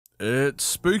It's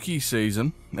spooky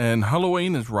season, and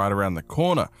Halloween is right around the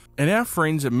corner, and our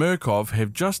friends at Murkoff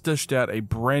have just dished out a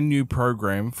brand new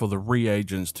program for the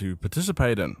reagents to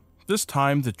participate in. This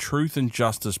time, the Truth and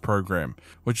Justice program,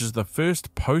 which is the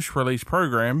first post-release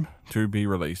program to be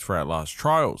released for Outlast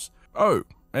trials. Oh,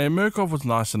 and Murkoff was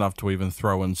nice enough to even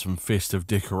throw in some festive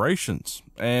decorations,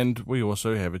 and we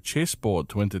also have a chessboard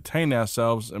to entertain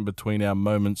ourselves in between our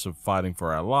moments of fighting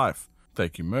for our life.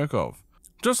 Thank you, Murkoff.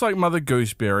 Just like Mother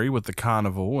Gooseberry with the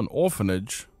carnival and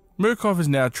orphanage, Murkoff has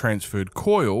now transferred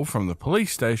Coyle from the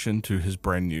police station to his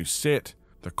brand new set,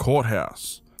 the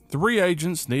courthouse. The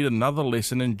reagents need another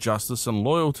lesson in justice and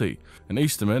loyalty, and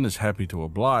Easterman is happy to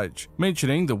oblige,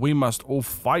 mentioning that we must all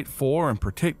fight for and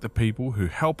protect the people who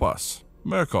help us,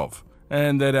 Murkoff,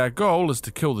 and that our goal is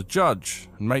to kill the judge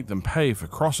and make them pay for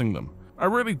crossing them. I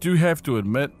really do have to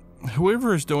admit,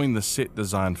 whoever is doing the set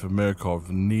design for Murkoff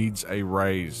needs a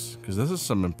raise, because this is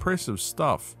some impressive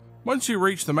stuff. Once you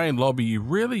reach the main lobby, you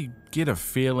really get a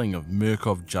feeling of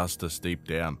Murkoff justice deep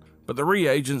down, but the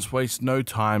reagents waste no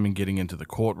time in getting into the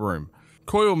courtroom.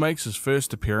 Coyle makes his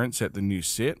first appearance at the new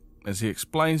set, as he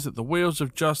explains that the wheels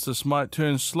of justice might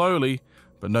turn slowly,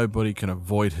 but nobody can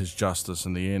avoid his justice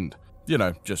in the end. You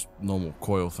know, just normal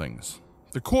Coyle things.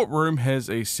 The courtroom has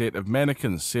a set of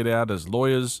mannequins set out as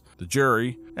lawyers, the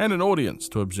jury, and an audience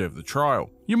to observe the trial.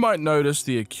 You might notice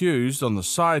the accused on the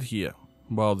side here,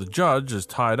 while the judge is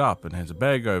tied up and has a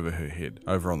bag over her head,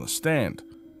 over on the stand.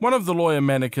 One of the lawyer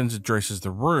mannequins addresses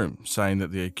the room, saying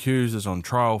that the accused is on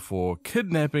trial for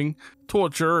kidnapping,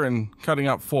 torture, and cutting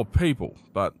up 4 people,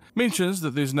 but mentions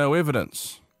that there's no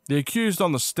evidence. The accused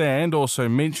on the stand also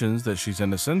mentions that she's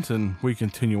innocent, and we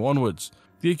continue onwards.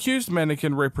 The accused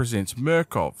mannequin represents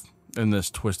Murkoff in this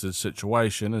twisted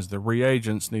situation, as the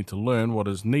reagents need to learn what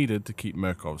is needed to keep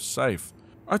Murkoff safe.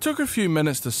 I took a few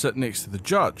minutes to sit next to the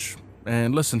judge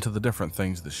and listen to the different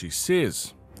things that she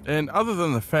says. And other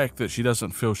than the fact that she doesn't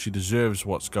feel she deserves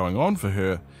what's going on for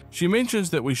her, she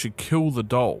mentions that we should kill the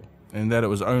doll, and that it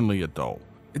was only a doll.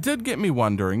 It did get me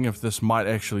wondering if this might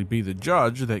actually be the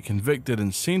judge that convicted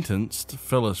and sentenced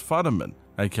Phyllis Futterman,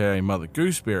 aka Mother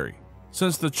Gooseberry,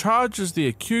 since the charges the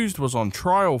accused was on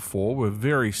trial for were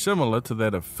very similar to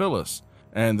that of Phyllis,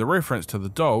 and the reference to the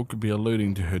doll could be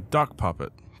alluding to her duck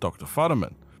puppet, Dr.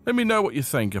 Futterman. Let me know what you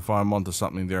think if I'm onto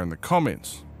something there in the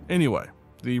comments. Anyway,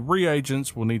 the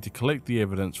reagents will need to collect the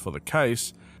evidence for the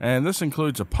case, and this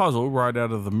includes a puzzle right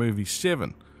out of the movie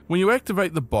 7. When you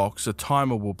activate the box, a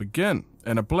timer will begin,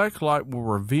 and a black light will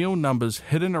reveal numbers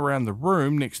hidden around the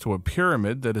room next to a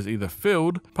pyramid that is either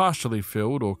filled, partially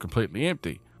filled, or completely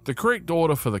empty. The correct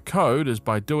order for the code is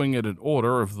by doing it in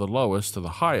order of the lowest to the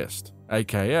highest,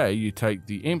 aka you take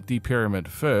the empty pyramid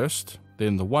first,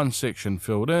 then the one section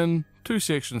filled in, 2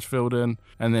 sections filled in,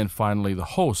 and then finally the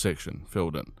whole section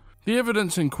filled in. The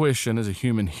evidence in question is a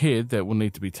human head that will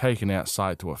need to be taken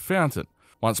outside to a fountain.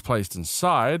 Once placed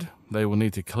inside, they will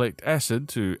need to collect acid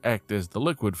to act as the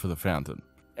liquid for the fountain.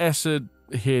 Acid,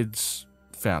 heads,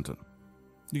 fountain.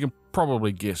 You can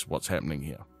probably guess what's happening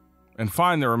here. And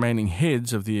find the remaining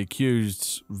heads of the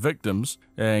accused's victims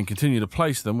and continue to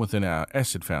place them within our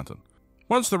acid fountain.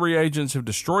 Once the reagents have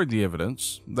destroyed the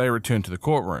evidence, they return to the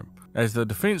courtroom, as the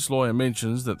defense lawyer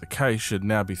mentions that the case should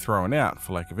now be thrown out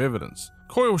for lack of evidence.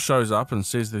 Coyle shows up and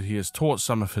says that he has taught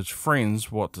some of his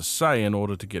friends what to say in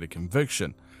order to get a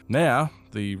conviction. Now,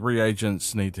 the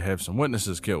reagents need to have some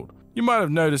witnesses killed. You might have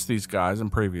noticed these guys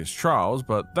in previous trials,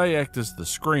 but they act as the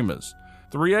screamers.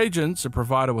 The reagents are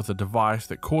provided with a device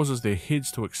that causes their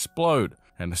heads to explode,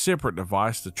 and a separate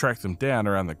device to track them down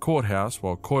around the courthouse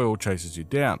while Coyle chases you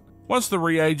down. Once the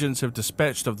reagents have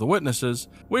dispatched of the witnesses,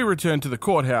 we return to the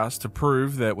courthouse to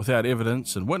prove that without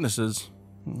evidence and witnesses,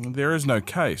 there is no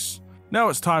case. Now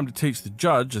it's time to teach the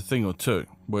judge a thing or two,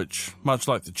 which, much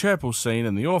like the chapel scene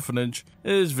in the orphanage,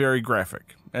 is very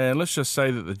graphic. And let's just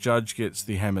say that the judge gets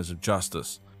the hammers of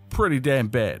justice. Pretty damn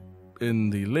bad. In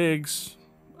the legs,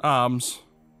 arms,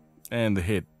 and the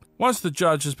head. Once the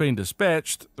judge has been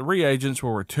dispatched, the reagents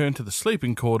will return to the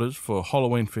sleeping quarters for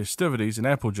Halloween festivities and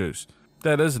apple juice.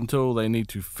 That is until they need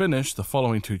to finish the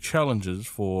following 2 challenges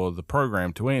for the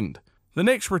program to end. The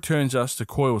next returns us to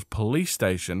Coyle's police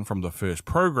station from the first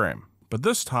program, but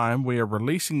this time we are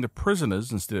releasing the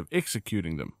prisoners instead of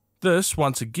executing them. This,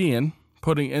 once again,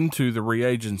 putting into the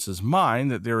reagents'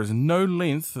 mind that there is no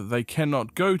length that they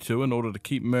cannot go to in order to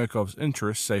keep Murkoff's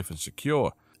interests safe and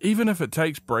secure, even if it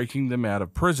takes breaking them out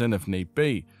of prison if need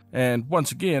be. And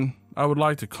once again, I would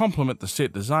like to compliment the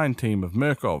set design team of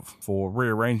Murkoff for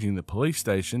rearranging the police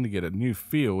station to get a new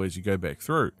feel as you go back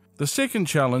through. The second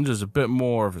challenge is a bit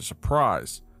more of a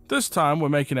surprise. This time, we're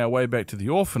making our way back to the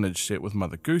orphanage set with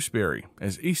Mother Gooseberry,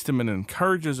 as Easterman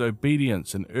encourages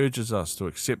obedience and urges us to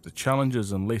accept the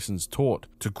challenges and lessons taught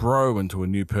to grow into a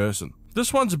new person.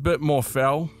 This one's a bit more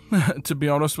foul, to be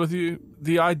honest with you.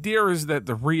 The idea is that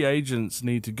the reagents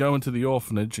need to go into the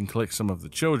orphanage and collect some of the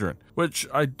children, which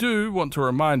I do want to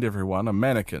remind everyone are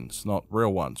mannequins, not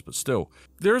real ones, but still.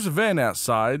 There is a van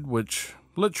outside which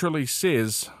literally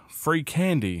says free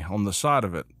candy on the side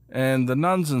of it, and the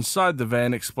nuns inside the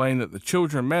van explain that the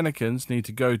children mannequins need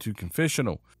to go to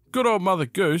confessional. Good old Mother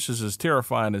Goose is as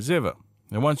terrifying as ever,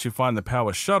 and once you find the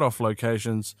power shut-off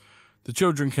locations, the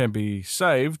children can be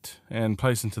saved and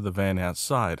placed into the van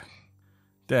outside.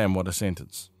 Damn, what a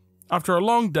sentence. After a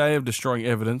long day of destroying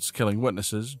evidence, killing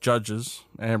witnesses, judges,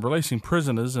 and releasing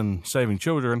prisoners and saving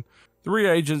children, the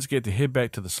reagents get to head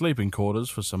back to the sleeping quarters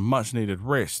for some much needed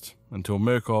rest until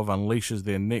Murkoff unleashes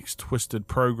their next twisted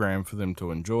program for them to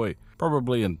enjoy,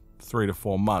 probably in 3 to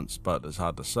 4 months, but it's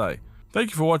hard to say. Thank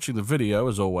you for watching the video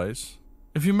as always.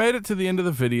 If you made it to the end of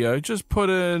the video, just put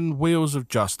in Wheels of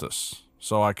Justice,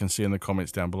 so I can see in the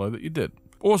comments down below that you did.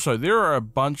 Also, there are a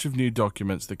bunch of new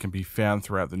documents that can be found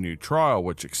throughout the new trial,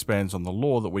 which expands on the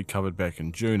lore that we covered back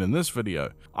in June in this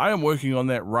video. I am working on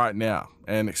that right now,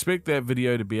 and expect that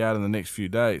video to be out in the next few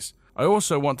days. I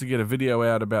also want to get a video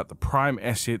out about the prime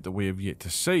asset that we have yet to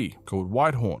see, called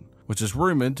Whitehorn, which is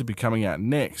rumoured to be coming out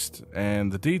next,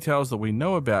 and the details that we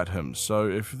know about him, so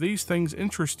if these things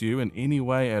interest you in any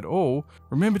way at all,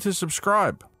 remember to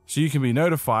subscribe, so you can be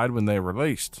notified when they're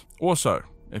released. Also,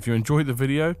 if you enjoyed the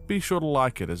video, be sure to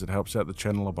like it as it helps out the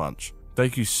channel a bunch.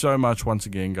 Thank you so much once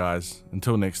again guys.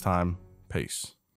 Until next time, peace.